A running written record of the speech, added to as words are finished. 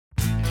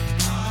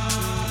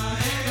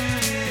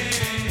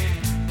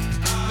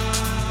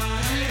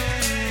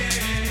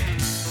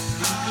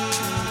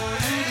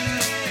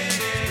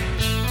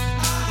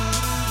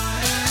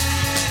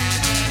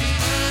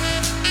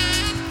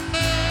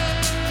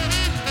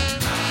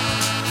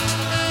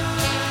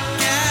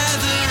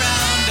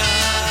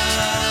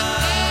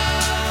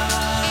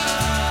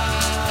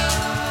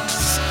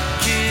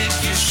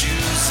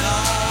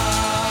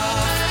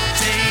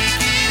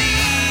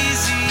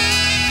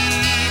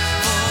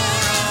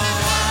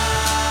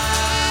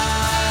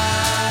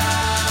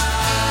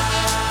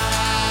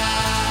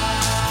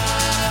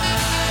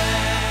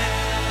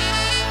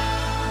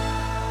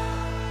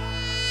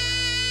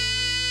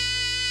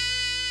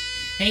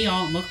Hey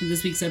y'all, and welcome to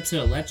this week's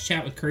episode of Let's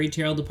Chat with Curry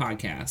Terrell, the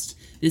podcast.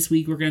 This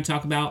week we're going to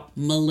talk about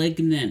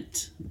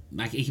Malignant.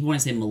 I keep wanting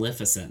to say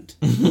Maleficent.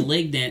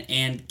 Malignant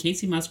and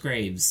Casey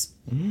Musgraves.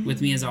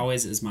 With me as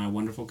always is my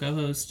wonderful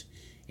co-host,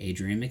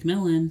 Adrian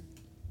McMillan.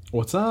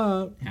 What's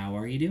up? How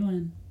are you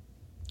doing?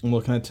 I'm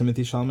looking at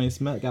Timothy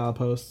Chalamet's Met Gala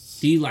posts.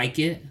 Do you like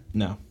it?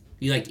 No.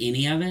 Do you like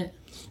any of it?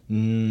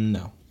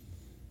 No.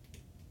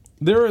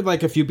 There are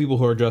like a few people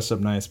who are dressed up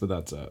nice, but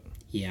that's it.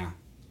 Yeah.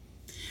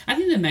 I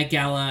think the Met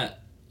Gala...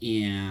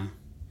 Yeah.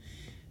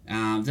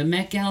 The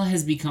Met Gala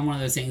has become one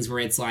of those things where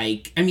it's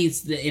like, I mean,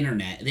 it's the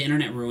internet. The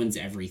internet ruins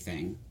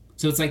everything.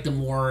 So it's like the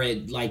more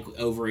it like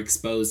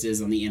overexposed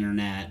is on the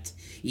internet,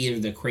 either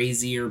the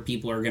crazier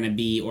people are going to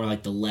be or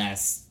like the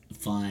less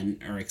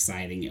fun or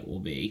exciting it will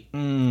be.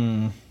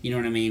 You know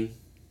what I mean?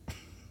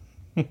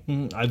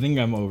 I think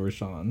I'm over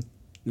Shawn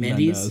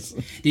Mendes.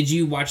 Did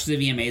you watch the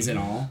VMAs at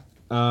all?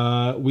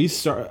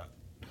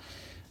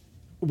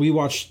 We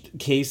watched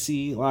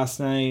Casey last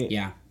night.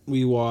 Yeah.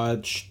 We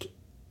watched...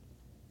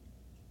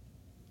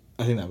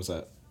 I think that was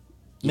it.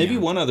 Maybe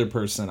one other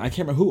person. I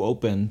can't remember who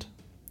opened.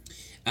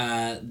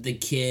 The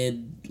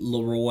kid,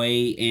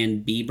 Leroy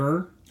and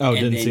Bieber. Oh, and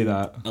didn't then see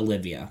that.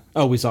 Olivia.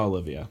 Oh, we saw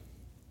Olivia.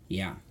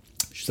 Yeah.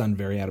 She sounded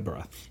very out of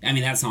breath. I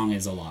mean, that song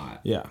is a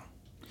lot. Yeah.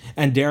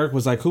 And Derek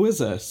was like, who is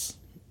this?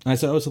 And I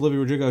said, oh, it's Olivia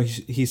Rodrigo.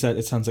 He said,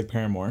 it sounds like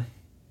Paramore.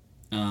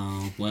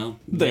 Oh, well,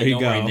 there you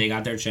don't go. worry, they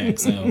got their check,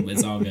 so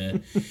it's all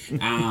good.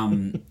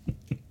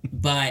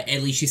 But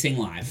at least she sang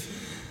live,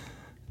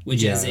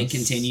 which is it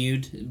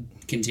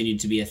continued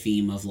to be a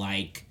theme of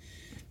like,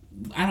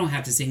 I don't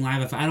have to sing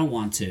live if I don't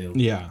want to.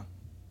 Yeah.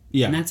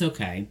 And that's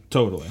okay.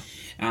 Totally.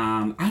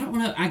 I don't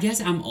know. I guess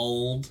I'm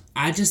old.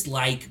 I just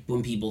like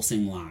when people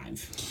sing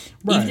live.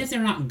 Right. Even if they're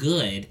not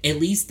good, at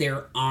least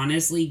they're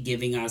honestly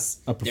giving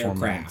us their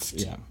craft.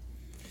 Yeah.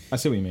 I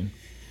see what you mean.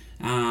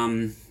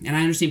 And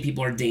I understand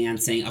people are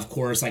dancing. Of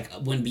course, like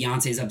when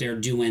Beyonce's up there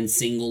doing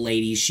Single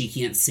Ladies, she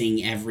can't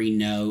sing every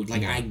note.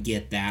 Like, I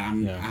get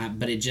that.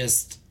 But it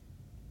just...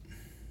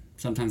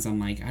 Sometimes I'm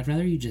like, I'd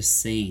rather you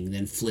just sing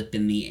than flip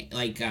in the...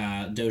 Like,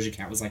 Doja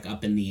Cat was, like,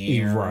 up in the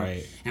air.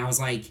 Right. And I was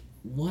like,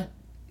 what?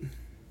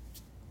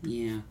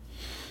 Yeah.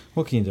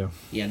 What can you do?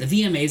 Yeah, the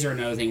VMAs are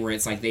another thing where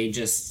it's like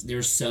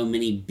there's so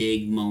many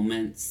big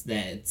moments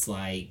that it's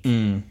like...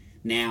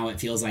 Now it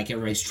feels like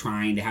everybody's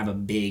trying to have a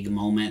big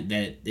moment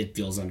that it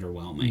feels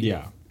underwhelming.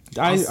 Yeah.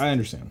 I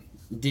understand.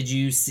 Did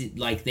you see,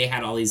 like, they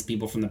had all these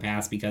people from the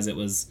past because it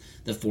was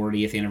the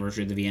 40th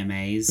anniversary of the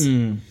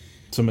VMAs?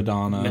 So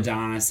Madonna,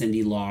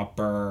 Cyndi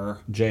Lauper,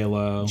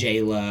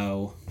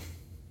 J-Lo.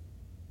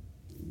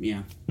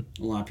 Yeah.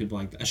 A lot of people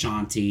like that.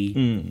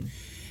 Ashanti.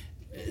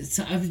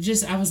 So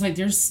I was like,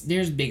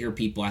 there's bigger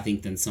people, I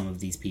think, than some of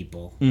these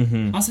people.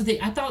 Also,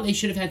 I thought they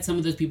should have had some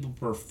of those people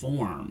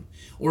perform.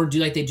 Or do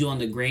like they do on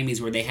the Grammys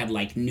where they had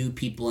like new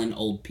people and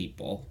old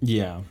people.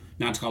 Yeah.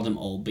 Not to call them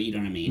old, but you know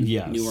what I mean?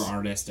 Yes. Newer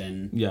artists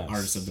and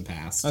artists of the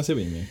past. I see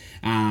what you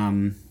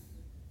mean.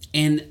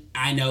 And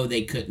I know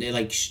they couldn't,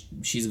 like,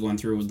 she's going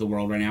through the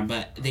world right now,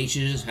 but they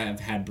should just have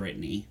had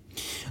Britney.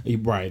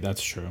 Right,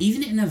 that's true.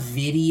 Even in a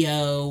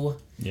video.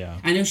 Yeah.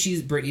 I know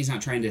Britney's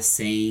not trying to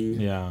sing.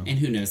 Yeah. And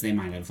who knows, they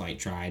might have, like,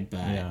 tried, but.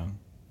 Yeah.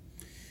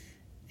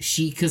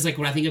 Because, like,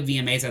 when I think of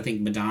VMAs, I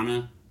think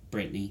Madonna,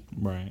 Britney.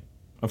 Right.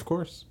 Of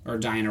course. Or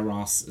Diana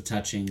Ross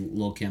touching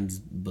Lil' Kim's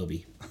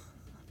boobie.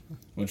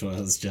 Which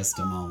was just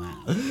a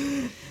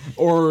moment.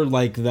 Or,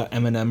 like, the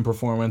Eminem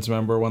performance,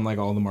 remember, when, like,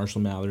 all the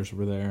Marshall Mathers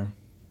were there?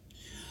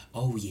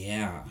 Oh,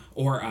 yeah.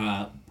 Or,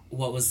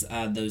 what was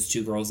those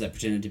two girls that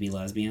pretended to be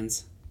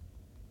lesbians?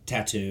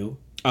 Tattoo.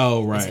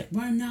 Oh, right. Like,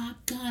 we're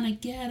not gonna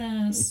get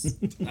us.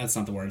 That's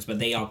not the words, but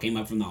they all came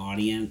up from the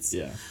audience.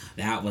 Yeah.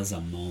 That was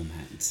a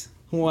moment.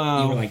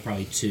 Wow. You were, like,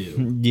 probably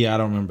 2. Yeah, I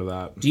don't remember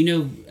that. Do you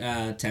know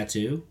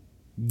Tattoo?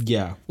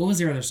 Yeah. What was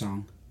their other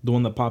song? The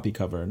one that Poppy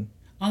covered.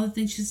 All the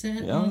things she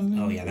said?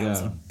 Oh, yeah, that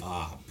was a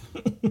bop.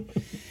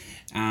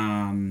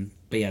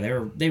 But yeah,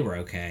 they were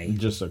okay.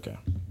 Just okay.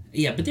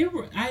 Yeah, but it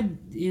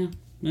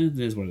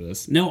is what it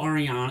is. No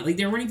Ariana. Like,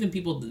 there weren't even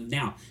people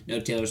now.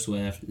 No Taylor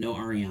Swift. No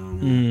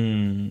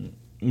Ariana.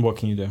 What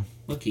can you do?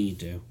 What can you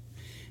do?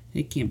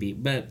 It can't be.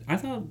 But I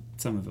thought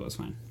some of it was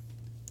fine.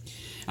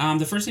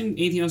 The first thing,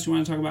 anything else you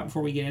want to talk about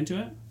before we get into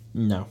it?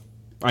 No.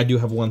 I do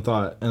have one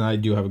thought, and I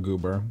do have a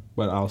goober,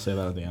 but I'll say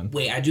that at the end.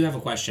 Wait, I do have a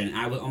question.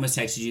 I almost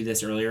texted you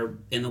this earlier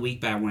in the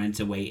week, but I wanted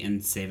to wait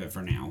and save it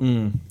for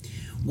now.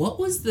 What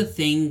was the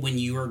thing when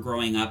you were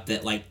growing up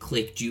that, like,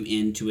 clicked you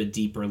into a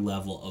deeper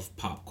level of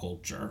pop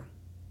culture?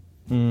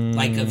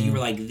 Like, if you were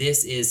like,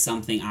 this is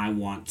something I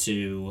want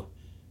to,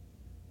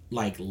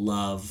 like,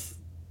 love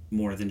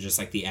more than just,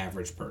 like, the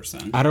average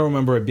person. I don't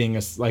remember it being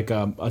a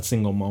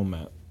single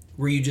moment.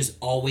 Were you just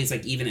always,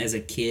 like, even as a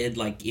kid,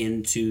 like,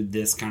 into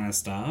this kind of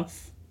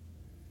stuff?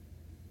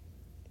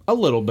 A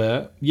little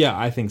bit. Yeah,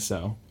 I think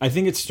so. I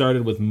think it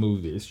started with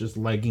movies. Just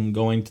liking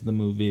going to the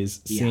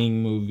movies,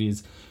 seeing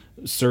movies,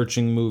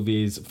 searching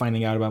movies,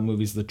 finding out about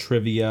movies, the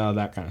trivia,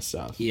 that kind of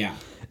stuff. Yeah.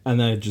 And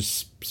then it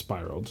just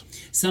spiraled.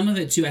 Some of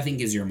it, too, I think,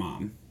 is your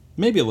mom.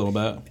 Maybe a little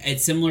bit.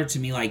 It's similar to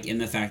me, like, in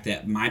the fact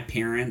that my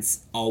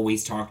parents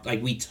always talked,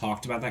 like, we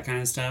talked about that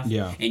kind of stuff.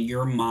 Yeah. And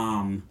your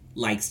mom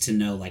likes to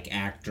know, like,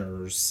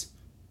 actors.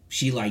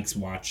 She likes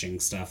watching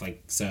stuff,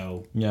 like,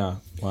 so. Yeah.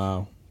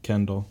 Wow.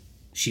 Kendall.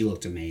 She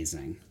looked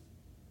amazing.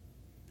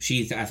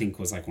 She, I think,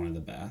 was, like, one of the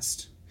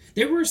best.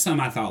 There were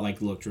some I thought,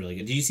 like, looked really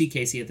good. Did you see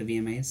Casey at the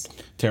VMAs?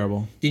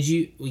 Terrible.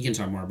 We can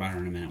talk more about her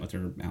in a minute with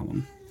her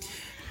album.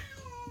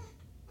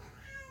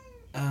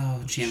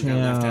 Oh, Champ got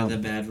left out of the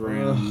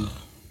bedroom. Ugh.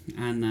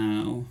 I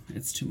know.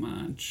 It's too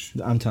much.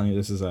 I'm telling you,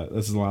 this is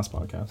the last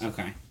podcast.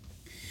 Okay.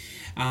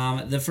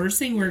 The first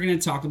thing we're going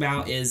to talk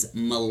about is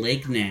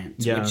Malignant,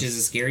 which is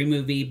a scary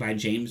movie by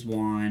James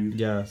Wan.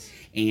 Yes.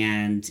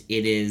 And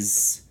it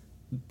is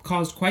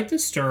caused quite the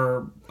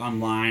stir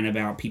online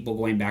about people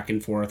going back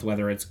and forth,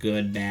 whether it's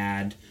good,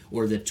 bad,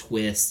 or the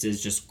twist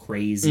is just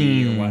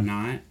crazy or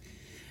whatnot.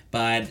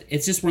 But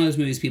it's just one of those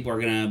movies people are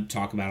going to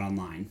talk about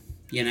online,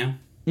 you know?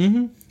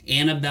 Mm-hmm.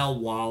 Annabelle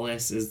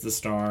Wallis is the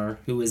star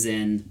who was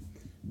in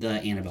the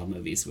Annabelle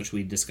movies, which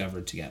we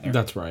discovered together.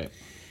 That's right.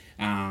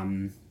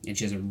 And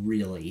she has a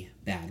really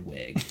bad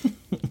wig.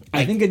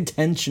 I think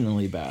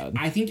intentionally bad.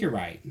 I think you're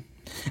right.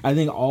 I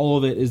think all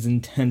of it is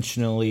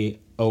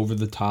intentionally over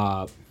the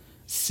top,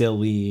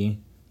 silly,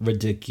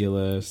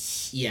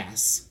 ridiculous.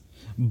 Yes.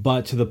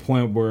 But to the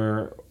point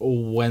where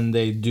when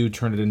they do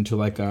turn it into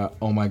like a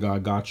oh my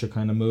god gotcha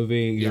kind of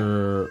movie,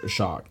 you're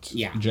shocked.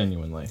 Yeah.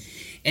 Genuinely.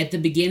 At the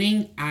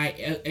beginning,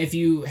 if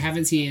you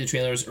haven't seen any of the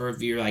trailers or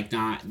if you're like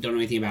don't know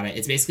anything about it,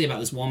 it's basically about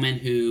this woman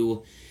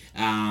who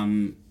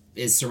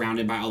is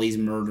surrounded by all these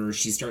murders.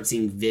 She starts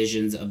seeing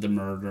visions of the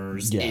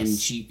murders, and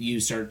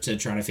you start to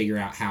try to figure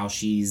out how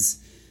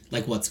she's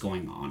like what's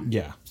going on.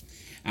 Yeah.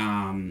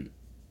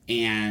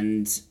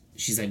 And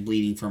she's like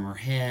bleeding from her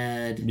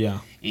head. Yeah.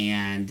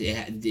 And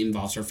it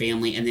involves her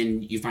family, and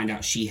then you find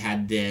out she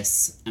had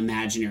this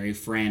imaginary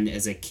friend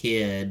as a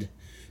kid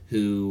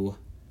who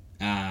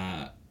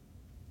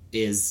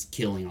is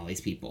killing all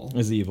these people.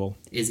 Is evil,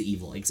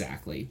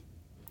 exactly.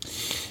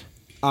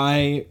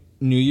 I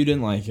knew you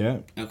didn't like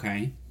it.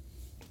 Okay.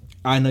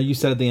 I know you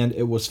said at the end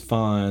it was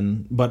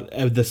fun, but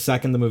the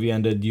second the movie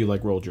ended, you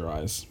like rolled your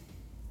eyes.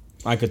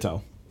 I could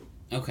tell.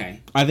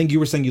 Okay. I think you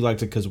were saying you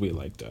liked it because we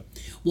liked it.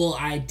 Well,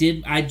 I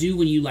do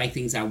when you like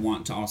things, I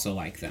want to also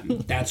like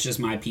them. That's just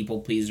my people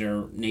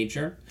pleaser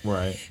nature.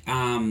 Right.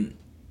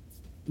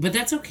 But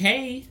that's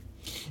okay.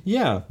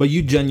 Yeah, but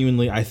you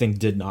genuinely, I think,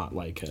 did not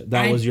like it.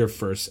 That was your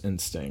first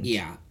instinct.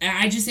 Yeah,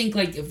 I just think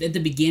like at the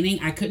beginning,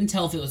 I couldn't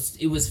tell if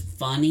it was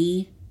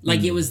funny.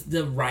 Like it was,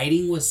 the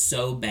writing was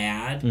so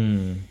bad,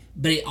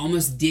 but it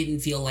almost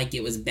didn't feel like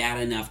it was bad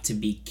enough to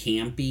be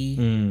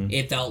campy.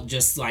 It felt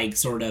just like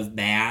sort of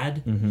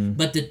bad,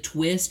 but the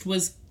twist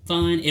was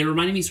fun. It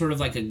reminded me sort of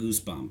like a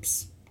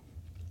Goosebumps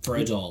for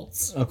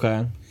adults.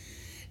 Okay.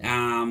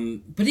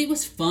 But it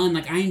was fun.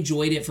 Like, I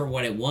enjoyed it for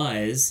what it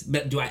was.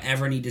 But do I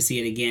ever need to see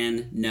it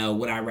again? No.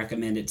 Would I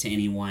recommend it to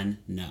anyone?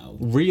 No.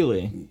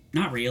 Really?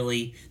 Not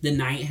really. The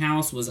Night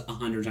House was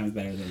 100 times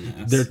better than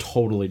this. They're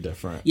totally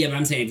different. Yeah, but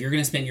I'm saying if you're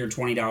going to spend your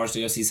 $20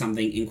 to go see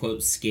something, in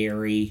quote,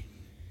 scary,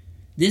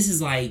 this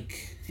is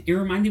like... It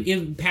reminded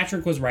me...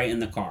 Patrick was right in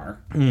the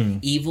car.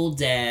 Evil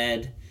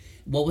Dead.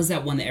 What was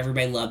that one that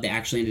everybody loved that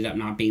actually ended up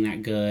not being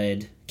that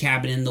good?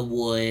 Cabin in the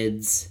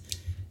Woods...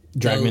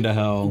 Drag Me to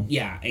Hell.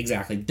 Yeah,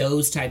 exactly.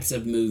 Those types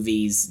of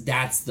movies,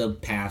 that's the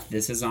path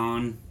this is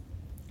on.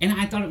 And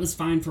I thought it was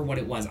fine for what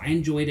it was. I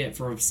enjoyed it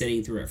for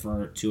sitting through it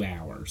for 2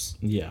 hours.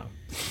 Yeah.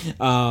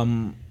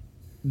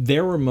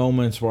 There were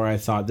moments where I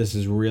thought this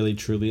is really,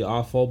 truly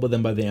awful, but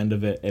then by the end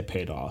of it, it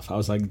paid off. I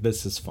was like,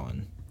 this is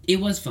fun. It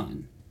was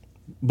fun.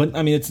 But,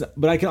 I mean,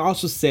 but I can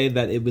also say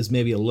that it was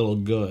maybe a little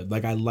good.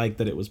 Like, I liked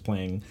that it was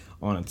playing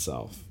on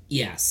itself.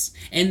 Yes.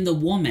 And the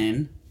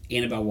woman...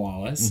 Annabelle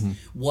Wallis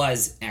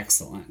was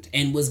excellent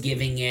and was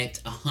giving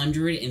it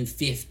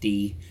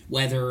 150,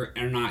 whether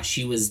or not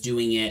she was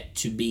doing it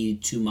to be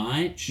too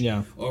much,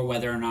 or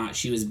whether or not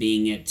she was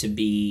being it to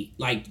be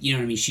like, you know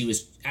what I mean? She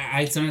was.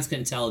 I sometimes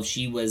couldn't tell if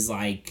she was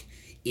like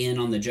in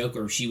on the joke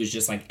or if she was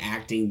just like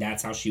acting.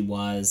 That's how she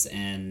was,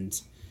 and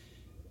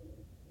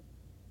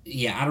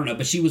yeah, I don't know,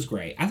 but she was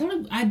great.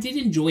 I did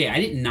enjoy it. I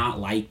did not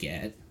like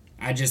it.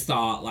 I just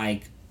thought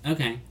like,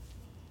 okay.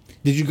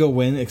 Did you go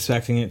in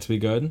expecting it to be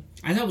good?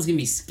 I thought it was going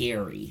to be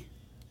scary.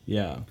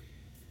 Yeah.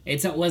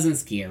 It wasn't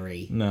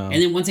scary. No.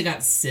 And then once it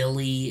got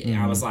silly,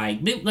 I was like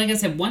I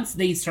said, once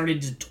they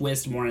started to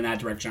twist more in that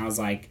direction, I was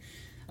like,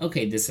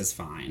 okay, this is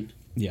fine.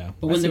 Yeah.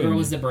 But when the girl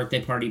was the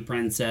birthday party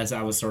princess,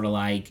 I was sort of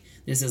like,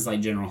 this is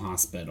like General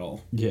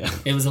Hospital. Yeah.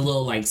 It was a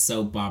little like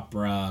soap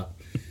opera,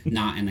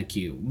 not in a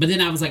queue. But then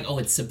I was like, oh,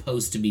 it's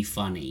supposed to be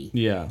funny.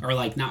 Yeah. Or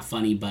like, not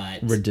funny,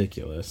 but...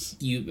 ridiculous.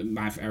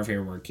 Our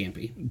favorite word,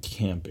 campy.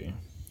 Campy.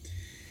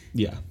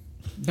 Yeah.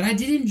 But I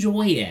did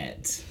enjoy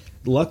it.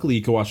 Luckily,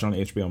 you can watch it on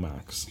HBO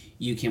Max.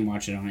 You can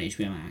watch it on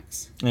HBO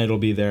Max. And it'll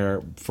be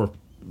there for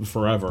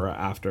forever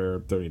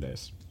after 30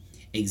 days.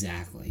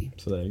 Exactly.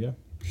 So there you go.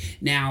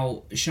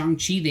 Now,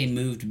 Shang-Chi, they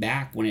moved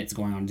back when it's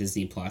going on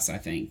Disney Plus, I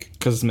think.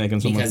 Because it's making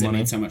so much money. Because it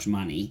made so much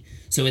money.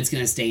 So it's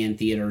going to stay in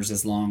theaters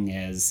as long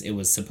as it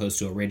was supposed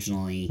to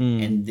originally,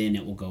 and then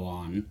it will go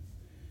on.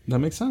 That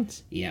makes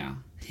sense. Yeah.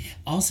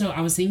 Also,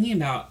 I was thinking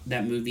about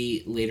that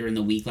movie later in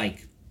the week.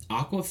 Like,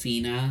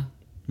 Awkwafina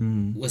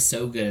was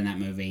so good in that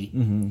movie.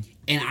 Mm-hmm.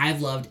 And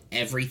I've loved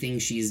everything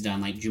she's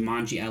done. Like,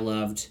 Jumanji, I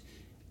loved.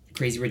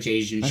 Crazy Rich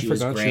Asians, she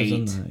was great.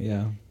 She was in that,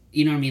 yeah.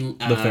 You know what I mean?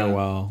 The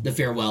Farewell. The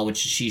Farewell, which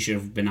she should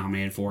have been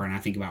nominated for, and I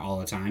think about all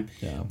the time.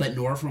 Yeah. But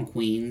Nora from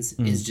Queens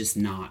is just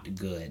not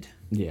good.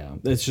 Yeah,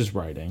 it's just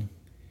writing.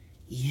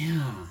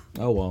 Yeah.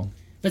 Oh, well.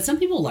 But some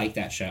people like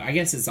that show. I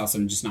guess it's also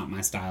just not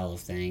my style of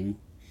thing.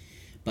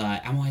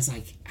 But I'm always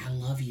like, I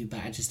love you, but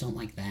I just don't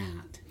like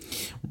that.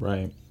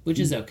 Right. Which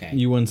is okay.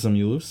 You win some,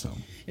 you lose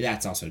some.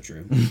 That's also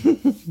true.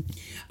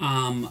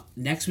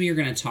 Next we are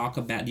going to talk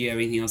about... Do you have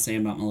anything else to say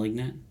about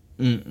 *Malignant*?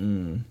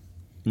 No.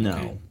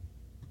 Okay.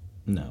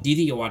 No. Do you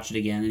think you'll watch it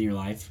again in your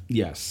life?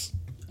 Yes.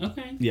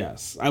 Okay.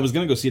 Yes. I was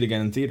going to go see it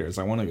again in theaters.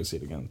 I want to go see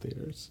it again in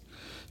theaters.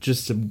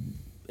 Just to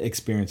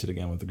experience it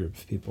again with a group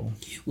of people.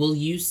 Will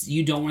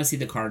you don't want to see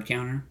the card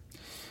counter?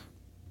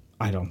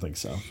 I don't think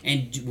so.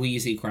 And will you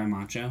see Cry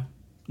Macho?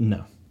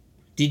 No.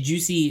 Did you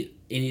see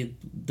any of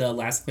the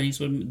last Clint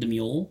Eastwood, The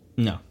Mule?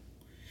 No.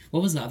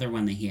 What was the other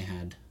one that he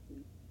had?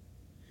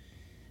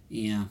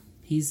 Yeah,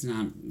 he's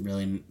not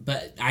really...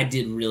 But I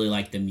did really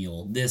like The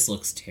Mule. This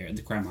looks terrible.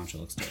 The Cry Macho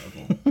looks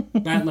terrible.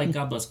 But, like,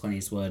 God bless Clint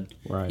Eastwood.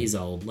 Right. He's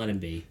old. Let him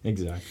be.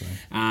 Exactly.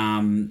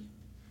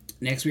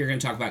 Next, we are going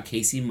to talk about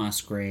Casey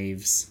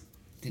Musgraves.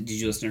 Did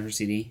you listen to her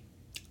CD?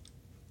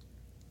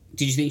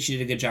 Did you think she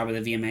did a good job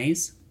with the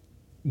VMAs?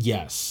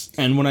 Yes.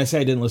 And when I say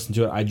I didn't listen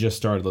to it, I just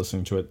started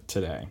listening to it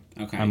today.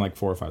 Okay. I'm like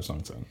 4 or 5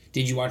 songs in.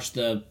 Did you watch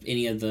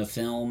any of the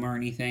film or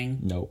anything?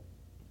 Nope.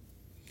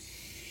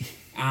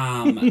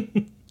 I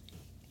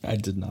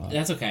did not.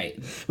 That's okay.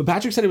 But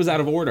Patrick said it was out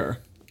of order.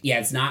 Yeah,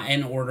 it's not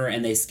in order,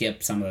 and they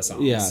skipped some of the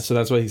songs. Yeah, so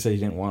that's why he said he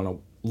didn't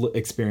want to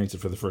experience it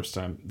for the first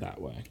time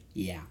that way.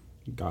 Yeah.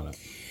 Got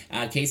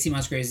it. Casey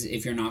Musgraves,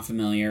 if you're not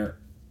familiar,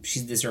 this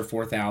is her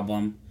 4th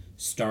album,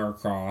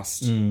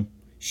 Star-Crossed.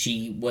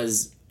 She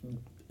was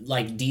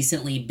like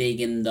decently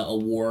big in the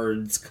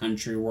awards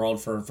country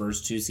world for her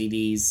first 2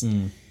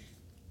 CDs.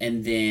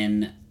 And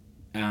then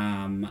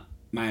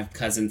my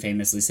cousin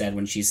famously said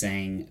when she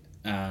sang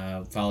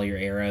Follow Your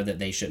Arrow that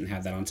they shouldn't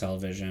have that on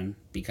television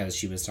because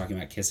she was talking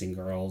about kissing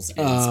girls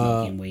and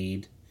smoking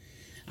weed.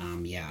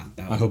 Yeah.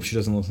 I hope she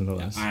doesn't listen to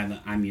this.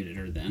 I muted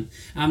her then.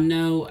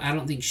 No, I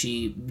don't think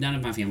none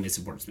of my family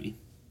supports me.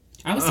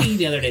 I was thinking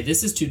the other day,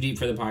 this is too deep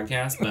for the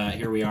podcast, but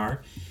here we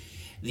are.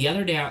 The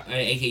other day,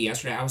 aka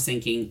yesterday, I was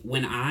thinking,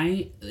 when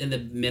I, in the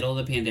middle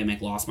of the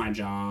pandemic, lost my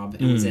job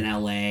and was in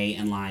LA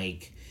and,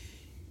 like,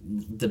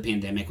 the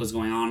pandemic was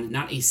going on,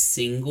 not a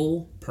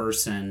single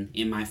person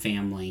in my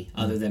family,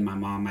 other than my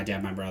mom, my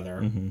dad, my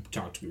brother,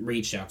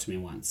 reached out to me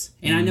once.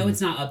 And I know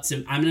it's not up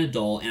to... I'm an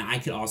adult, and I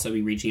could also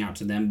be reaching out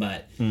to them,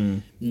 but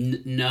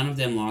none of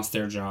them lost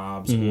their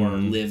jobs or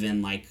live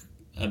in, like,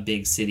 a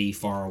big city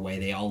far away.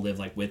 They all live,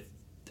 like, with...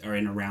 or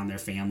in around their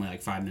family,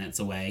 like 5 minutes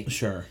away.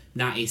 Sure.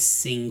 Not a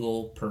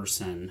single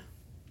person.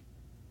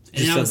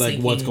 And just said, like,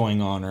 thinking, what's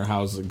going on or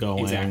how's it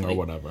going or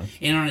whatever.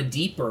 And on a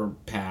deeper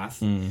path,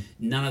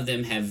 none of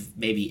them have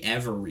maybe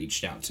ever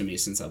reached out to me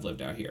since I've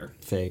lived out here.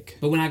 Fake.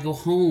 But when I go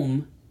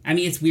home, I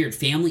mean, it's weird.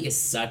 Family,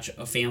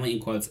 in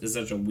quotes, is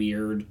such a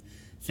weird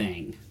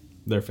thing.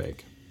 They're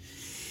fake.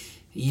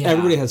 Yeah.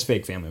 Everybody has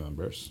fake family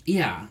members.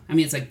 Yeah. I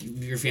mean, it's like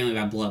your family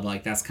by blood, but,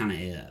 like, that's kind of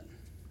it.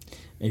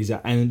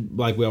 Exactly. And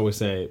like we always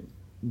say,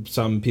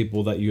 some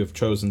people that you have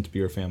chosen to be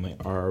your family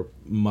are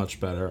much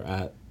better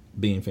at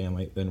being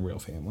family than real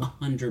family.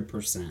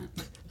 100%.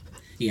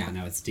 Yeah,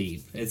 no, it's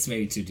deep. It's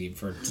maybe too deep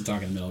to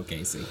talk in the middle of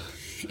Casey.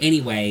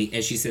 Anyway,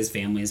 as she says,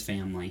 family is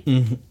family.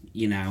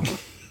 You know,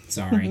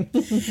 sorry.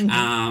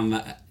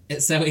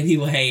 So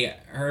anyway,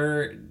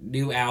 her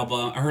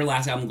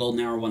last album,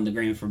 Golden Hour, won the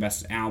Grammy for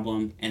Best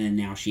Album, and then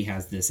now she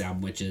has this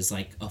album, which is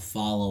like a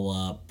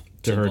follow-up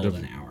to her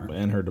Golden Hour.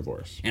 And her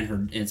divorce.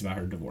 It's about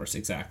her divorce,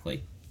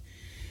 exactly.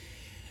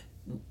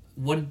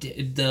 What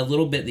the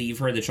little bit that you've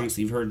heard, the chunks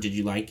that you've heard, did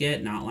you like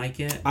it? Not like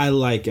it? I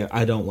like it.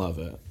 I don't love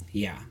it.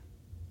 Yeah.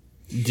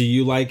 Do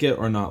you like it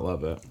or not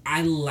love it?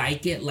 I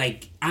like it.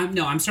 Like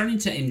I'm starting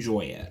to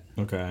enjoy it.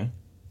 Okay.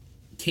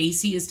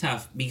 Casey is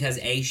tough because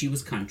she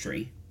was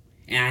country,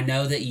 and I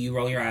know that you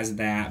roll your eyes at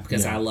that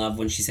because I love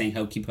when she sang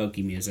Hokey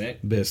Pokey music.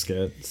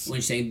 Biscuits.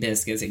 When she sang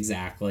Biscuits,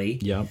 exactly.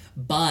 Yep.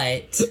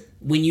 But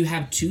when you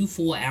have 2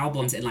 full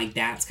albums and like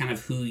that's kind of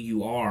who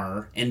you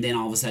are, and then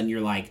all of a sudden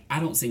you're like, I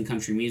don't sing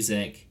country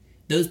music.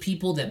 Those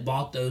people that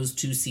bought those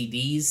 2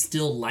 CDs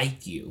still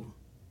like you,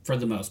 for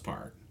the most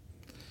part.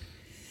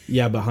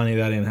 Yeah, but honey,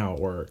 that ain't how it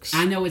works.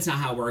 I know it's not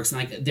how it works.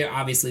 And like, there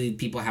obviously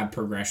people have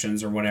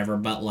progressions or whatever,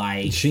 but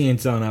like, she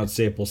ain't selling out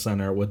Staples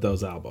Center with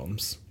those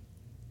albums.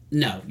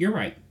 No, you're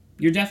right.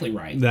 You're definitely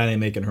right. That ain't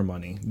making her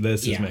money.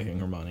 This is making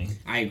her money.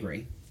 I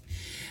agree.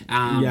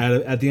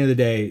 At the end of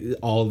the day,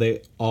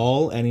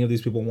 all any of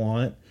these people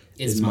want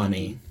is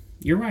money.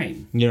 You're right.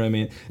 You know what I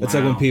mean? It's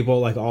like when people,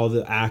 like all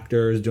the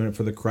actors doing it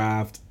for the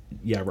craft.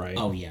 Yeah, right.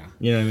 Oh, yeah.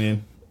 You know what I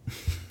mean?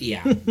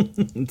 Yeah.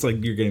 It's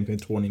like you're getting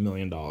paid $20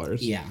 million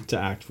Yeah. to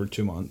act for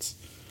 2 months.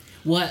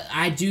 Well,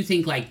 I do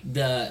think like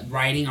the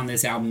writing on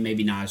this album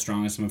maybe not as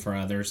strong as some of her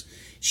others.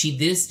 She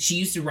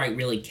used to write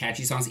really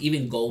catchy songs.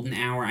 Even Golden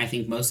Hour, I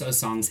think most of those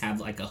songs have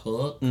like a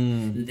hook.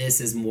 This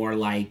is more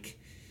like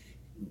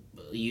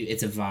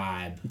it's a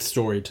vibe. It's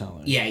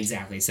storytelling. Yeah,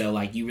 exactly. So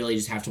like you really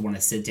just have to want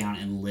to sit down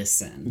and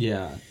listen.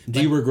 Yeah.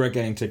 Do you regret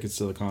getting tickets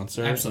to the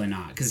concert? Absolutely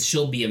not, because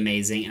she'll be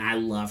amazing, and I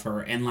love her.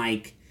 And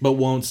like, but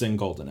won't sing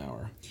Golden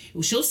Hour.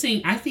 She'll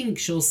sing. I think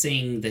she'll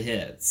sing the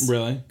hits.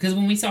 Really? Because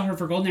when we saw her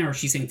for Golden Hour,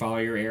 she sang "Follow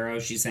Your Arrow."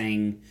 She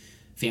sang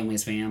 "Family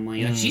is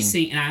Family." Like she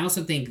sing, and I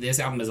also think this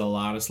album has a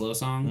lot of slow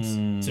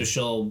songs, so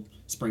she'll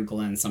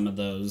sprinkle in some of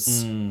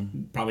those.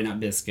 Probably not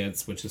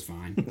Biscuits, which is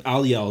fine.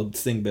 I'll yell,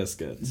 "Sing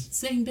Biscuits."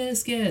 Sing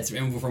Biscuits,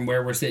 and from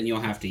where we're sitting,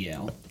 you'll have to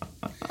yell.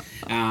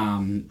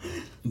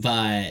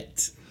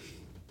 But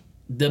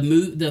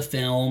the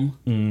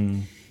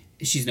film.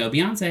 She's no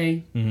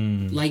Beyonce.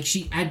 Like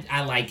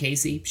I like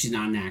Casey. She's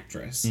not an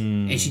actress,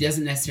 and she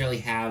doesn't necessarily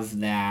have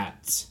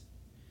that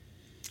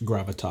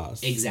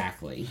gravitas.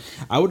 Exactly.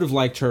 I would have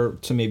liked her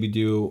to maybe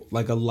do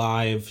like a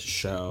live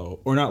show,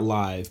 or not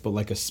live, but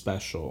like a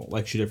special,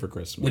 like she did for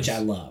Christmas, which I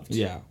loved.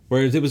 Yeah,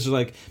 whereas it was just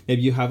like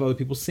maybe you have other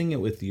people sing it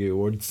with you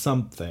or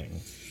something.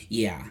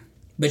 Yeah.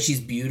 But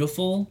she's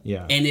beautiful.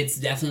 Yeah. And it's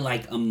definitely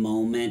like a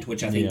moment,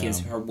 which I think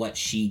is what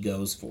she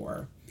goes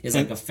for. It's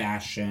like a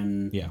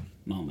fashion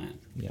moment.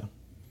 Yeah.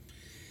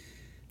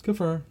 Good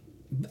for her.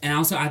 And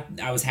also,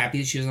 I was happy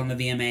that she was on the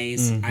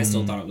VMAs. I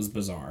still thought it was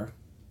bizarre.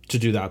 To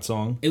do that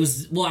song? It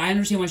was, well, I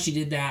understand why she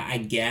did that, I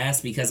guess,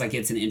 because like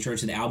it's an intro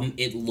to the album.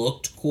 It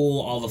looked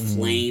cool, all the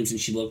flames, and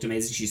she looked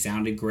amazing. She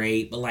sounded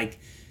great, but like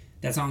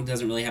that song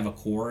doesn't really have a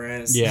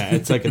chorus. Yeah,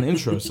 it's like an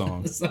intro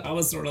song. So I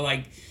was sort of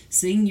like,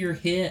 sing your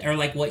hit, or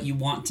like what you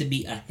want to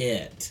be a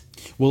hit.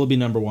 Will it be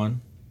number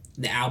one?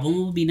 The album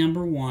will be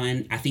number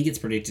one. I think it's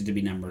predicted to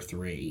be number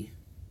 3.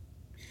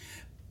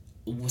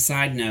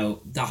 Side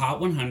note, the Hot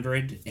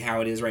 100,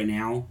 how it is right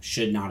now,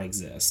 should not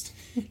exist.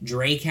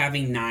 Drake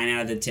having 9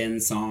 out of the 10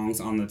 songs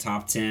on the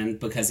top 10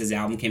 because his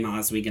album came out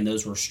last week and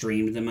those were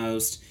streamed the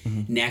most.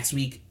 Next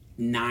week,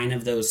 9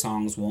 of those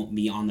songs won't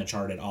be on the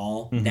chart at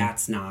all.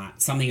 That's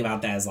not, something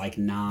about that is like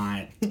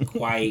not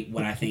quite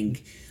what I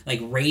think. Like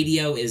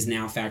radio is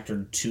now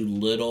factored too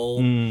little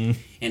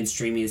and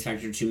streaming is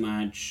factored too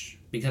much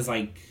because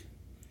like,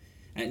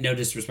 no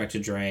disrespect to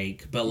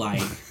Drake, but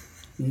like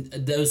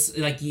those,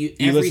 like you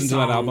listen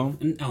song, to that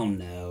album? Oh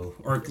no.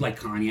 Or like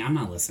Kanye, I'm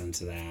not listening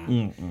to that.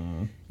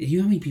 You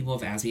know how many people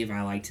have asked me if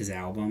I liked his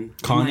album?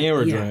 Kanye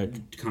or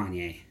Drake?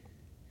 Kanye.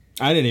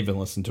 I didn't even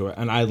listen to it,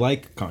 and I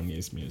like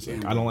Kanye's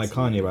music. I don't like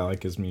Kanye, but I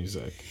like his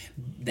music.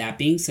 That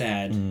being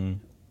said,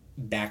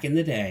 back in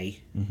the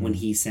day when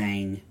he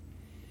sang,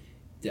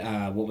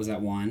 what was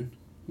that one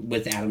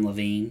with Adam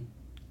Levine?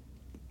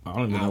 I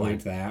don't even know. I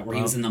liked that where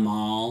he was in the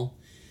mall.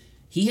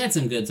 He had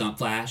some good songs,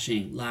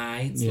 Flashing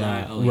Lights.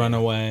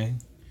 Runaway.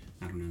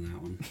 I don't know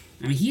that one.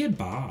 I mean, he had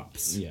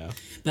bops. Yeah,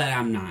 but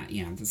I'm not.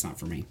 Yeah, that's not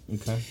for me.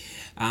 Okay.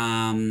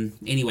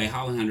 Anyway,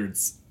 Hot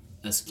 100's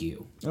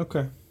askew.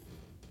 Okay.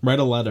 Write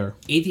a letter.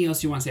 Anything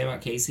else you want to say about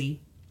Casey?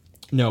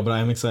 No, but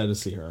I'm excited to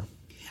see her.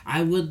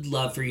 I would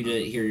love for you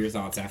to hear your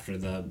thoughts after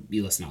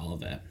you listen to all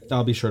of it.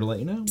 I'll be sure to let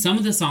you know. Some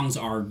of the songs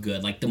are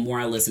good. Like, the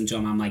more I listen to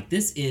them, I'm like,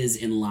 this is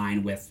in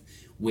line with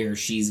where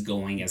she's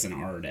going as an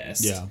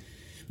artist. Yeah.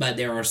 But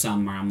there are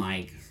some where I'm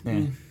like...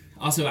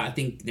 Also, I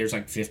think there's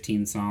like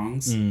 15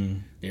 songs.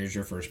 There's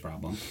your first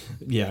problem.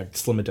 Yeah,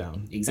 slim it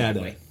down.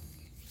 Exactly. Edit.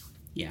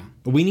 Yeah.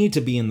 We need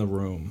to be in the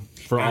room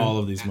for all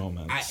of these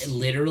moments.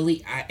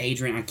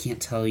 Adrian, I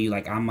can't tell you,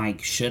 like, I'm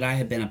like, should I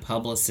have been a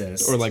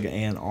publicist? Or like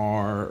an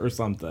R or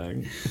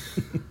something.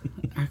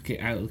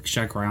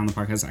 Should I cry on the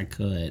podcast? I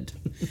could.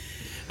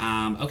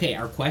 Okay,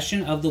 our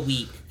question of the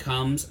week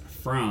comes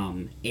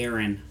from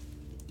Erin,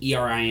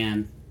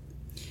 E-R-I-N.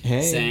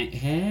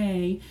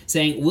 Hey.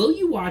 Saying, will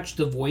you watch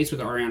The Voice with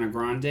Ariana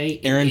Grande?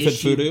 Erin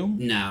Fitfudu?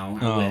 No,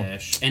 I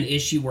wish. And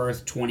is she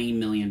worth $20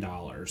 million?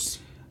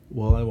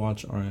 Will I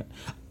watch? All right.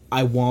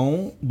 I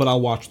won't, but I'll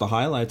watch the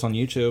highlights on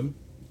YouTube.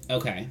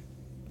 Okay.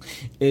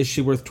 Is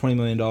she worth $20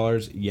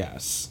 million?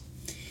 Yes.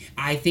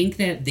 I think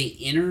that the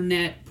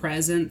internet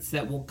presence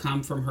that will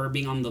come from her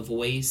being on The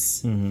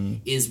Voice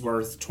is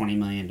worth $20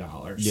 million.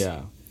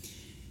 Yeah.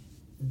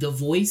 The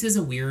Voice is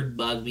a weird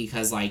bug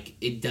because, like,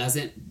 it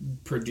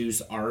doesn't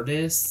produce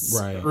artists.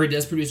 Right. Or it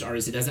does produce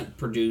artists. It doesn't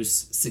produce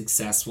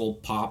successful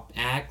pop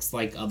acts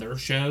like other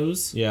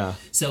shows. Yeah.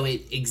 So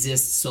it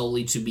exists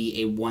solely to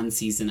be a one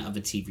season of a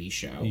TV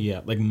show.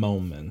 Yeah, like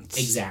moments.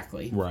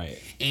 Exactly. Right.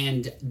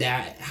 And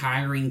that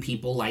hiring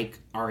people like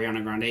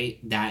Ariana Grande,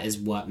 that is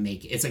what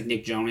it's like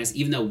Nick Jonas.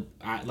 Even though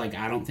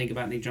I don't think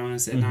about Nick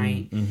Jonas at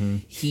night,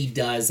 he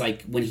does,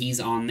 like, when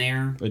he's on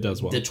there, it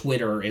does well. The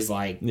Twitter is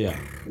like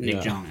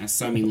Nick Jonas.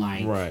 So I mean,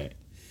 like, right.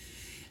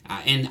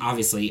 And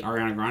obviously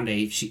Ariana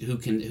Grande,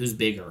 who's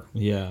bigger?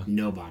 Yeah.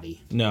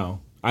 Nobody.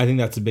 No. I think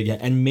that's a big hit.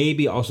 And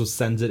maybe also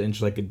sends it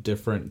into like a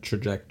different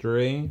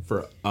trajectory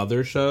for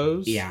other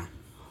shows. Yeah.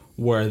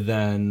 Where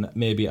then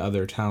maybe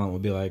other talent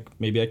would be like,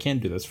 maybe I can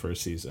do this for a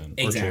season.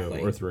 Exactly.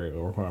 Or 2 or 3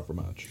 or however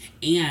much.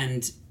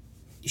 And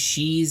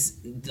she's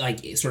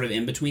like sort of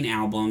in between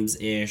albums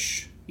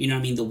ish. You know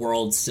what I mean? The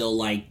world's still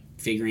like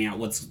figuring out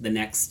what's the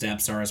next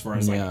steps are as far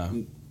as like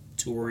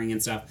touring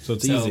and stuff. So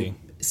it's easy.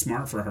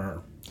 Smart for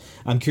her.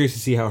 I'm curious to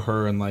see how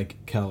her and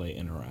like Kelly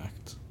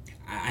interact.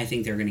 I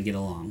think they're gonna get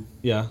along.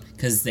 Yeah.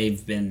 Because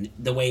they've been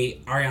the way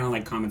Ariana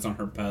like comments on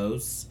her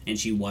posts, and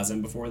she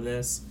wasn't before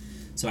this.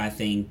 So I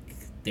think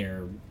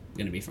they're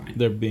gonna be fine.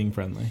 They're being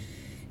friendly.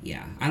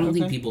 Yeah, I don't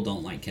think people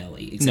don't like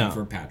Kelly except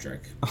for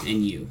Patrick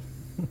and you.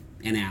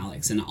 And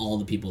Alex and all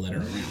the people that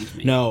are around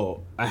me.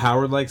 No,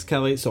 Howard likes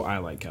Kelly, so I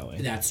like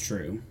Kelly. That's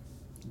true.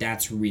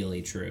 That's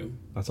really true.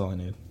 That's all I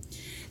need.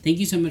 Thank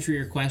you so much for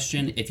your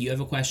question. If you have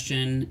a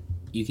question,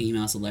 you can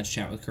email us at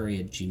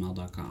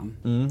letschatwithcurry@gmail.com.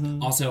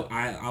 Mm-hmm. Also,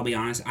 I'll be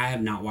honest, I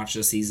have not watched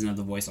a season of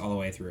The Voice all the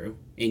way through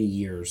in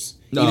years.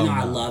 Even though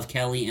I love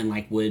Kelly and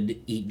like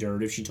would eat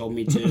dirt if she told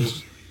me to.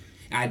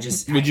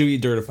 Would you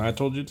eat dirt if I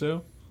told you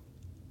to?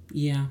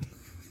 Yeah.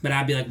 But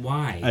I'd be like,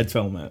 why? I'd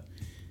film it.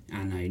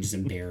 I know, you just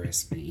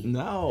embarrass me.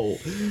 No.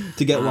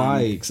 To get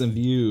likes and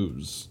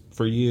views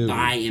for you.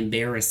 By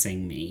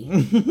embarrassing me.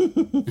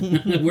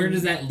 Where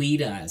does that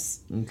lead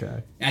us?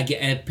 Okay.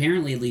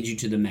 Apparently it leads you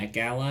to the Met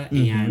Gala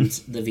and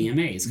the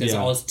VMAs. Because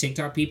all those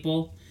TikTok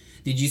people...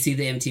 Did you see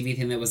the MTV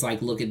thing that was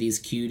like, look at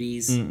these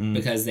cuties? Mm-mm.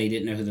 Because they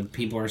didn't know who the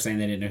people are saying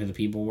they didn't know who the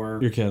people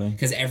were. You're kidding.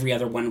 Because every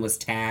other one was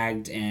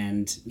tagged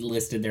and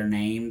listed their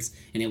names,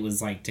 and it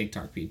was like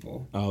TikTok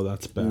people. Oh,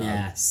 that's bad.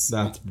 Yes.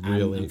 That's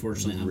really,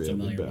 unfortunately, really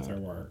unfamiliar bad with her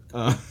work.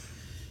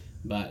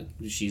 But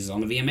she's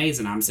on the VMAs,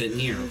 and I'm sitting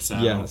here. So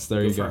yes,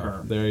 there you go.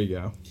 Her. There you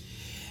go.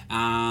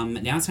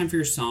 Now it's time for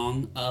your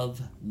song of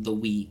the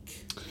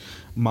week.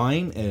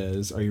 Mine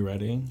is, are you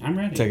ready? I'm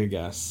ready. Take a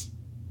guess.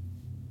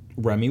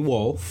 Remy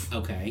Wolf.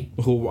 Okay.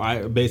 Who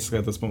I basically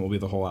at this point will be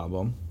the whole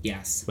album.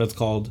 Yes. But it's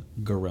called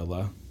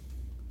Gorilla.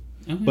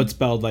 Okay. But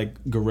spelled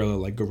like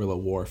guerrilla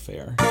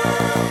warfare.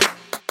 Okay.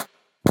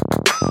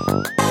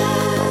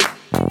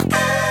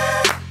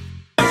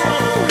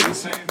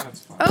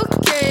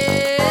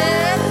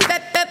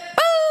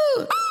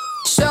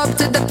 Show up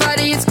to the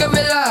party, it's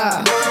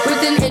Gorilla.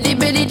 With an itty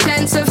bitty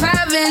chance of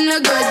having a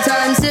good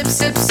time. Sip,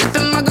 sip,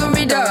 sipping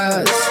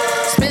margaritas.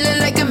 Spilling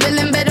like a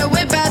villain, better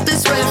whip out the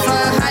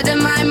Swiffer.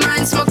 Hiding my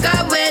mind, smoke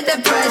out with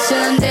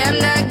depression. Damn,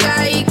 that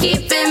guy, he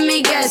keeping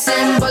me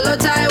guessing. Bolo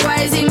tie,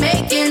 why is he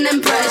making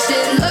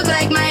impression? Look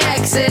like my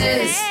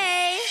exes.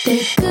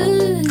 They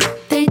good,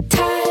 they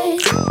tight,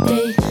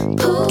 they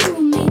pull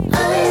me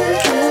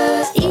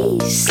under.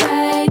 East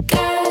side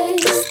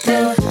guys,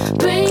 they'll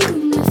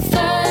bring the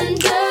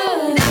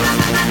thunder.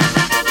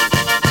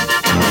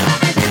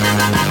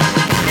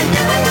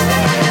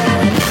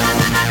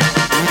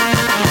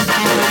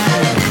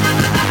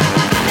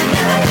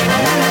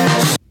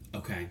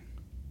 Okay.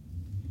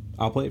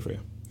 I'll play it for you.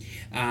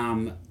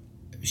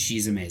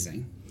 She's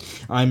amazing.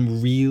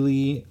 I'm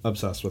really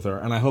obsessed with her,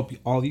 and I hope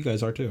all you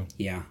guys are too.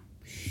 Yeah.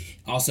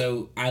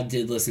 Also, I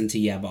did listen to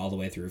Yeb all the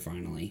way through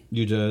finally.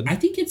 You did? I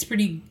think it's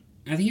pretty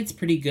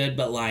good,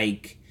 but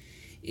like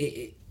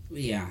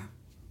yeah.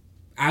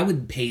 I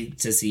would pay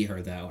to see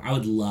her though. I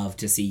would love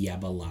to see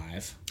Yeba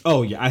live.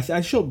 Oh yeah,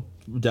 I she'll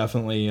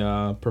definitely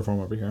perform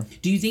over here.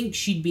 Do you think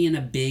she'd be in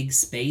a big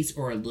space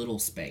or a little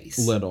space?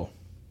 Little.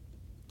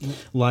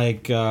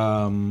 Like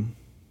not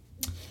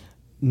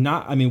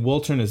I mean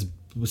Wiltern is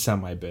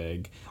semi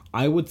big.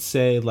 I would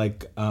say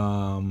like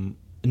not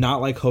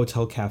like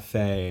Hotel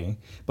Cafe,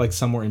 but like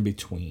somewhere in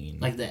between.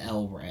 Like the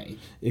El Rey.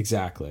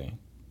 Exactly.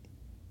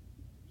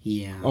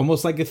 Yeah.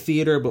 Almost like a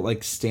theater, but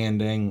like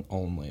standing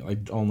only,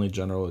 like only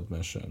general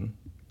admission.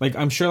 Like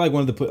I'm sure like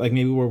one of the like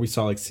maybe where we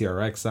saw like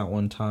CRX that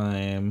one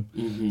time,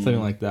 something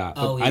like that.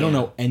 But I don't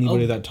know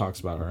anybody that talks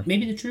about her.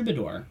 Maybe the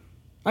Troubadour.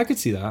 I could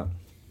see that.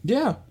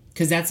 Yeah.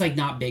 Because that's like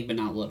not big but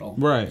not little.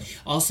 Right.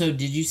 Also,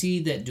 did you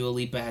see that Dua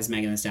Lipa has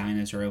Megan Thee Stallion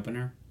as her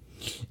opener?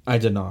 I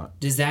did not.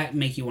 Does that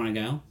make you want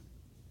to go?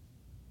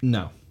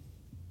 No.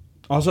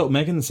 Also,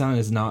 Megan Thee Stallion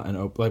is not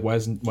an like why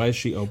is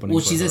she opening?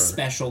 Well, for she's her? a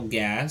special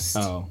guest.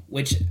 Oh,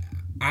 which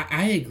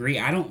I agree.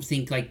 I don't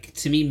think like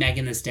to me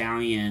Megan Thee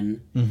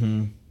Stallion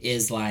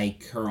is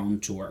like her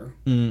own tour.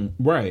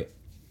 Right.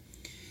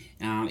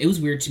 It was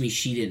weird to me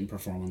she didn't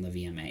perform on the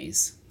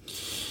VMAs.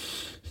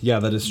 Yeah,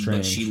 that is strange.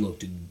 But she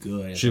looked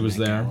good. She was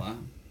there. Gala.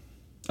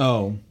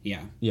 Oh.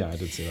 Yeah. Yeah, I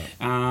did see that.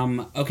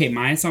 Okay,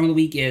 my song of the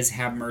week is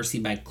 "Have Mercy"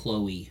 by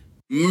Chloe.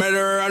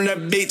 Murder on the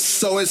beat,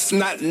 so it's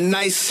not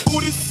nice.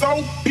 Booty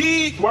so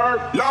big,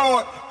 word,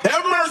 Lord,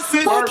 have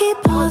mercy. Why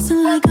keep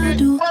pausing like I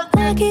do?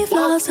 Why keep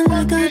flossing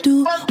like I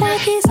do? Why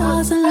keep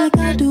saucing like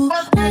I do?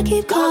 Why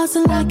keep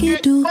causing like you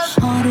do?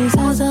 All these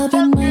eyes up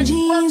in my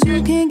jeans,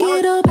 you can't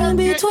get up in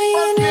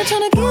between. You're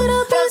trying to get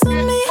a piece of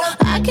me.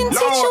 I can teach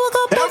you a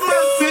couple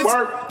things.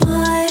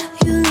 Why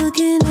you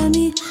looking at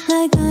me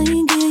like I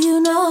ain't give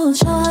you no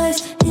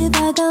choice? If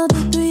I count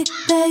to 3,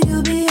 then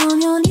you be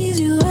on your knees.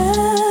 You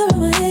ever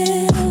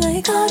win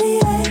like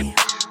Cartier?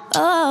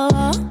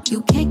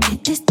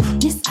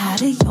 It's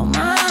out of your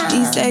mind.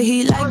 He say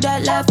he like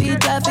that Laffy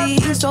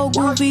Taffy. He's so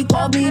goofy,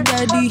 call me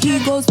daddy.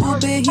 He go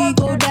stupid, he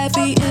go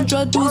daffy.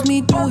 Introduce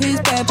me to his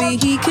pappy.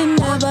 He can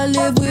never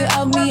live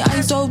without me.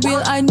 I'm so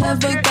real, I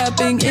never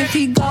capping. If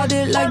he got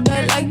it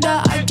like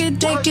that, I can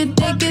take it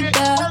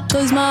there.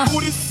 Cause my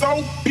booty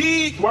so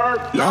big, word,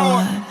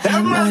 Lord,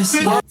 have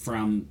mercy.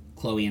 From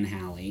Chloe and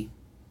Halle.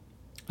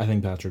 I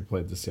think Patrick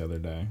played this the other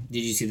day.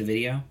 Did you see the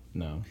video?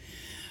 No.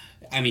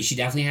 I mean, she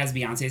definitely has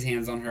Beyonce's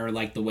hands on her.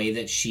 Like, the way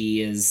that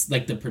she is,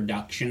 like, the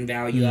production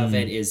value of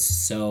it is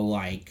so,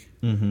 like...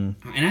 And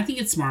I think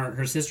it's smart.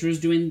 Her sister is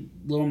doing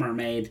Little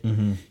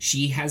Mermaid.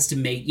 She has to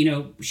make,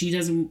 she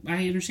doesn't...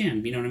 I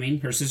understand, you know what I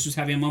mean? Her sister's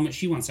having a moment.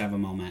 She wants to have a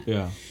moment.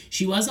 Yeah.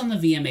 She was on the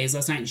VMAs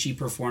last night, and she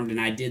performed,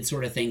 and I did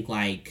sort of think,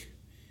 like...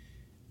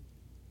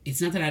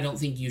 It's not that I don't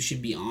think you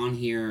should be on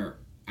here.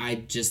 I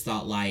just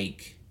thought,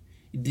 like...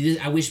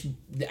 I wish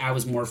I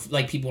was more...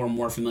 Like, people were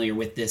more familiar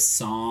with this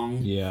song.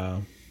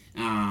 Yeah.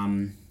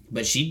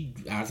 But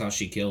I thought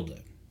she killed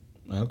it.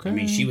 Okay. I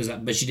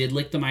mean, but she did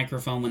lick the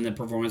microphone when the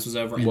performance was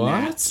over, and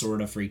that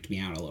sort of freaked me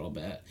out a little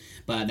bit.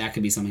 But that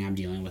could be something I'm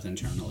dealing with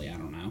internally. I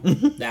don't know.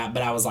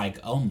 But I was like,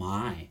 oh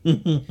my.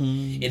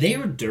 They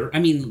were dirt. I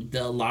mean,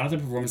 a lot of the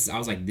performances, I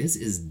was like, this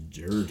is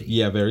dirty.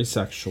 Yeah, very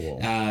sexual.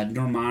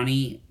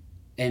 Normani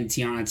and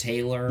Tiana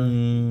Taylor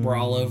were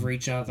all over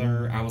each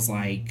other. I was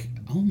like,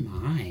 oh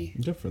my.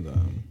 Good for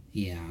them.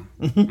 Yeah.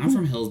 I'm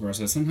from Hillsborough,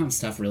 so sometimes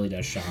stuff really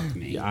does shock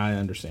me. Yeah, I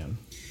understand.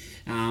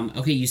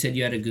 Okay, you said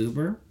you had a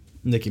goober?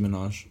 Nicki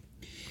Minaj.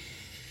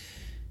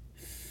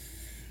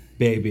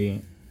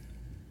 Baby,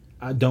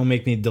 don't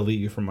make me delete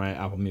you from my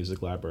Apple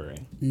Music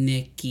library.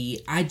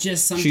 Nicki, I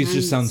just sometimes... She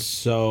just sounds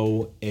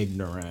so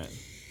ignorant.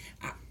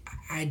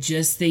 I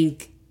just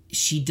think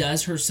she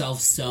does herself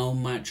so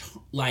much,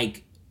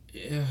 like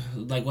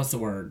what's the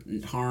word?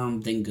 Harm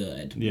than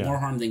good. Yeah. More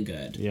harm than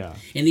good. Yeah.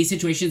 In these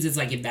situations, it's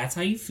like, if that's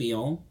how you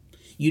feel,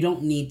 you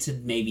don't need to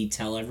maybe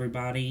tell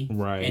everybody.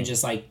 Right. And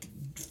just, like,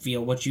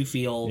 feel what you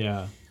feel.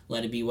 Yeah.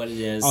 Let it be what it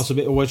is.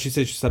 Also, what she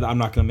said, I'm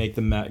not going to make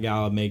the Met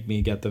Gala make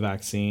me get the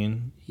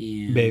vaccine.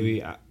 Yeah.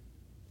 Baby,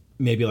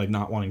 maybe, like,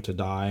 not wanting to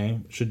die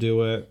should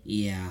do it.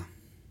 Yeah.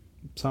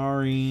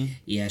 Sorry.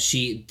 Yeah,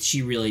 she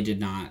really did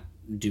not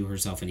do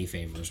herself any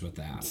favors with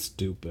that.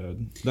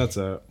 Stupid. That's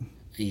it.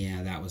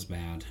 Yeah, that was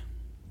bad.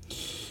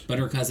 But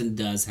her cousin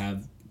does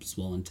have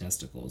swollen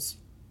testicles.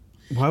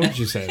 Why would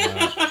you say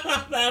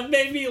that? That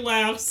made me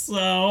laugh so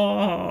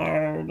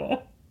hard.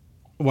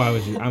 Why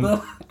would you?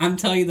 I'm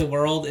telling you, the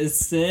world is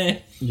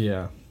sick.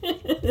 Yeah.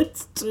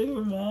 It's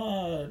too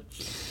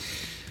much.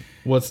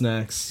 What's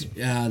next?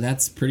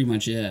 That's pretty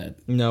much it.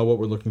 No, what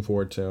we're looking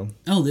forward to.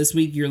 Oh, this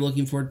week you're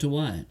looking forward to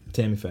what?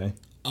 Tammy Faye.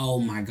 Oh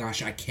my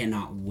gosh, I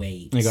cannot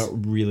wait. I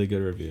got really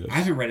good reviews. I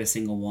haven't read a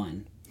single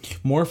one.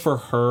 More for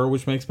her,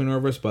 which makes me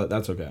nervous, but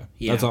that's okay.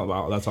 Yeah.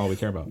 That's all we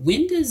care about.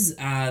 When does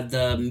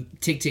the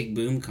Tick Tick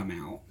Boom come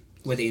out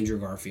with Andrew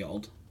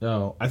Garfield?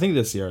 Oh, I think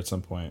this year at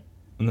some point.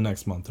 In the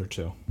next month or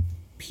two.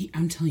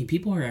 I'm telling you,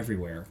 people are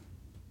everywhere.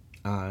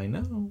 I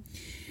know.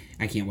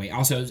 I can't wait.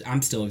 Also,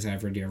 I'm still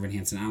excited for Dear Evan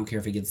Hansen. I don't care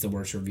if it gets the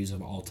worst reviews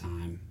of all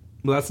time.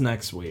 Well, that's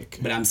next week.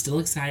 But I'm still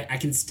excited. I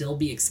can still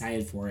be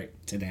excited for it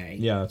today.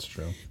 Yeah, that's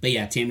true. But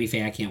yeah, Tammy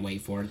Faye, I can't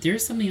wait for it.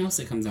 There's something else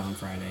that comes out on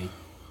Friday.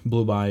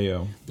 Blue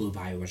Bayou. Blue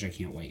Bayou, which I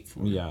can't wait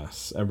for.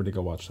 Yes, everybody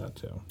go watch that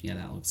too. Yeah,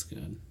 that looks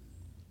good.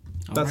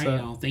 That's all right,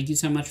 y'all. Thank you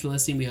so much for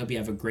listening. We hope you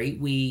have a great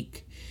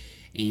week.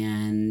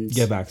 And...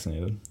 get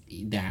vaccinated.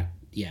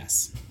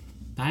 Yes.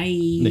 Bye.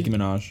 Nicki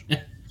Minaj.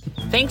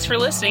 Thanks for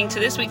listening to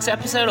this week's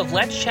episode of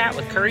Let's Chat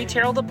with Curry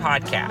Terrell, the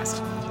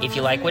podcast. If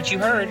you like what you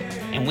heard,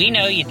 and we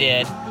know you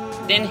did,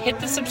 then hit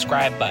the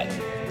subscribe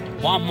button.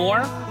 Want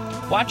more?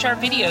 Watch our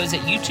videos at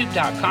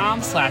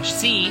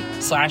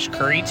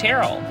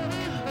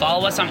youtube.com/c/curryterrell.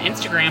 Follow us on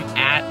Instagram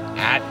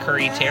at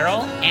Curry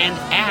Terrell and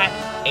at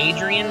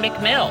Adrian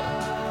McMill.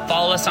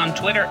 Follow us on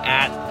Twitter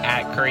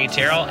at Curry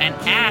Terrell and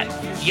at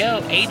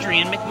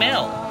Adrian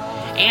McMill.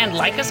 And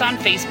like us on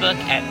Facebook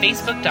at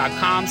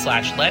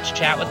facebook.com/Let's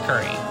Chat with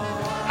Curry.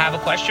 Have a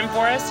question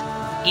for us?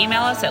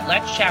 Email us at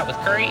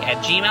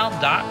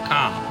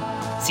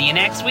letschatwithcurry@gmail.com. See you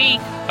next week.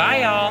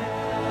 Bye, y'all.